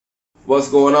What's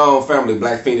going on, family?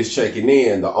 Black Phoenix checking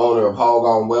in, the owner of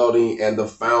HogOn Welding and the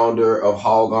founder of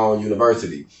HogOn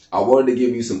University. I wanted to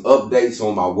give you some updates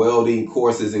on my welding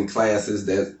courses and classes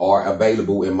that are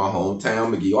available in my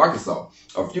hometown, McGee, Arkansas.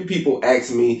 A few people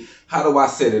asked me, how do I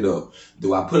set it up?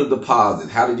 Do I put a deposit?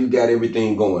 How did you get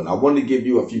everything going? I wanted to give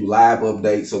you a few live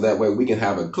updates so that way we can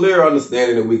have a clear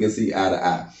understanding and we can see eye to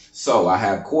eye. So I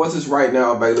have courses right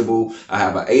now available. I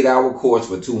have an 8-hour course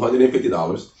for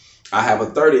 $250. I have a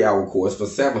 30-hour course for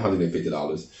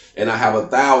 $750, and I have a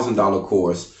 $1,000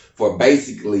 course for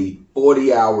basically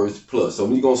 40 hours plus. So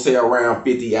we're going to say around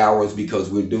 50 hours because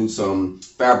we'll do some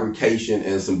fabrication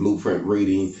and some blueprint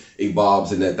reading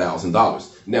involves in that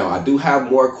 $1,000. Now, I do have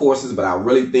more courses, but I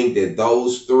really think that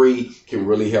those three can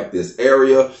really help this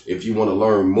area. If you want to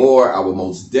learn more, I will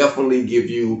most definitely give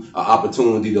you an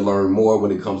opportunity to learn more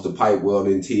when it comes to pipe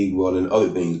welding, TIG welding, and other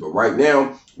things. But right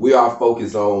now, we are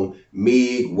focused on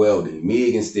MIG welding,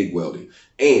 MIG and stick welding.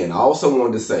 And I also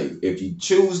wanted to say, if you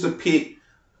choose to pick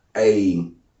a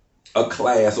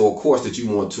class or a course that you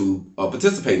want to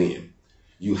participate in,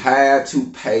 you have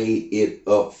to pay it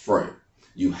up front.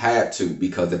 You have to,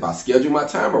 because if I schedule my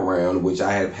time around, which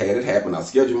I have had it happen, I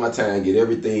schedule my time, get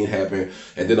everything happen,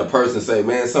 and then a person say,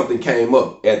 man, something came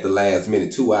up at the last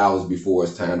minute, 2 hours before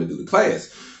it's time to do the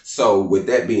class. So with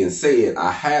that being said,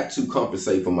 I have to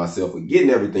compensate for myself for getting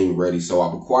everything ready. So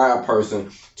I require a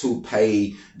person to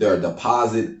pay their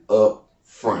deposit up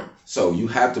front. So you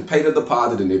have to pay the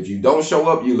deposit, and if you don't show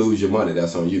up, you lose your money.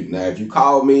 That's on you. Now, if you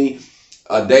call me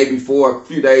a day before, a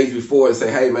few days before, and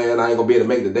say, hey, man, I ain't going to be able to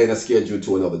make the date, I schedule it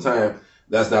to another time,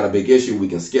 that's not a big issue. We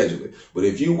can schedule it. But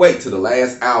if you wait to the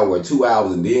last hour or 2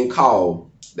 hours and then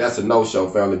call, that's a no-show,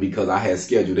 family, because I had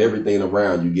scheduled everything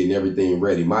around you, getting everything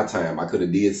ready. My time, I could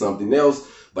have did something else,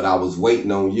 but I was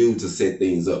waiting on you to set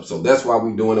things up. So that's why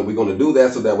we're doing it. We're going to do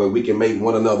that so that way we can make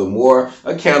one another more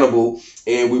accountable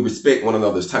and we respect one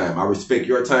another's time. I respect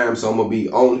your time, so I'm going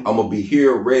to be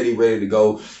here ready to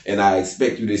go. And I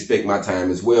expect you to respect my time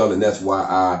as well. And that's why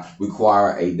I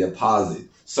require a deposit.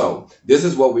 So this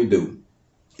is what we do.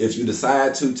 If you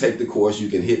decide to take the course, you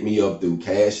can hit me up through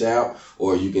Cash App,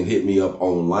 or you can hit me up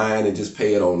online and just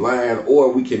pay it online,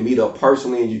 or we can meet up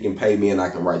personally and you can pay me and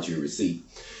I can write you a receipt.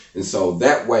 And so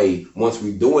that way, once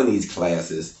we're doing these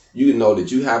classes, you know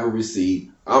that you have a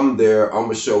receipt. I'm there. I'm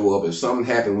going to show up. If something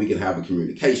happened, we can have a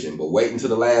communication. But waiting to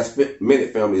the last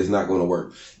minute, family, is not going to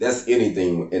work. That's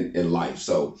anything in life.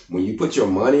 So when you put your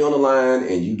money on the line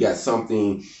and you got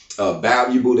something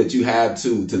valuable that you have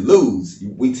to lose,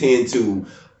 we tend to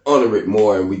honor it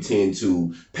more, and we tend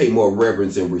to pay more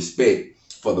reverence and respect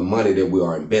for the money that we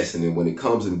are investing in. When it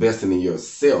comes to investing in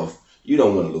yourself, you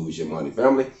don't want to lose your money,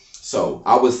 family. So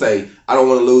I would say, I don't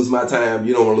want to lose my time.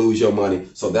 You don't want to lose your money.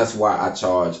 So that's why I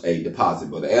charge a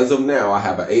deposit. But as of now, I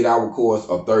have an 8-hour course,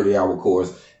 a 30-hour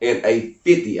course, and a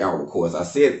 50-hour course. I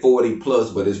said 40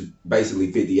 plus, but it's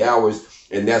basically 50 hours,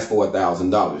 and that's for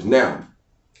 $1,000. Now,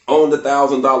 on the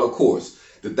 $1,000 course,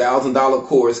 the $1,000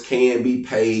 course can be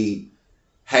paid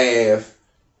half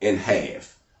and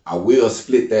half. I will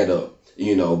split that up,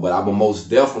 but I will most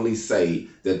definitely say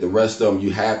that the rest of them,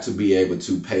 you have to be able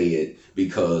to pay it,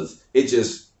 because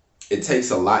it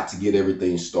takes a lot to get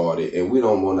everything started, and we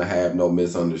don't want to have no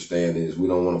misunderstandings. We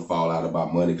don't want to fall out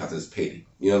about money because it's petty.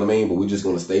 You know what I mean? But we're just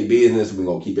going to stay business. We're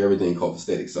going to keep everything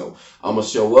copacetic. So I'm going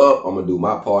to show up. I'm going to do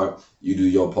my part. You do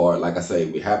your part. Like I say,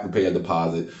 we have to pay a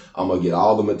deposit. I'm going to get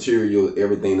all the material,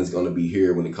 everything that's going to be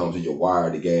here when it comes to your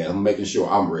wire, the gas. I'm making sure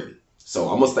I'm ready. So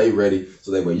I'm going to stay ready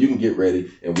so that way you can get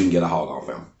ready and we can get a HogOn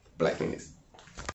family. Black Phoenix.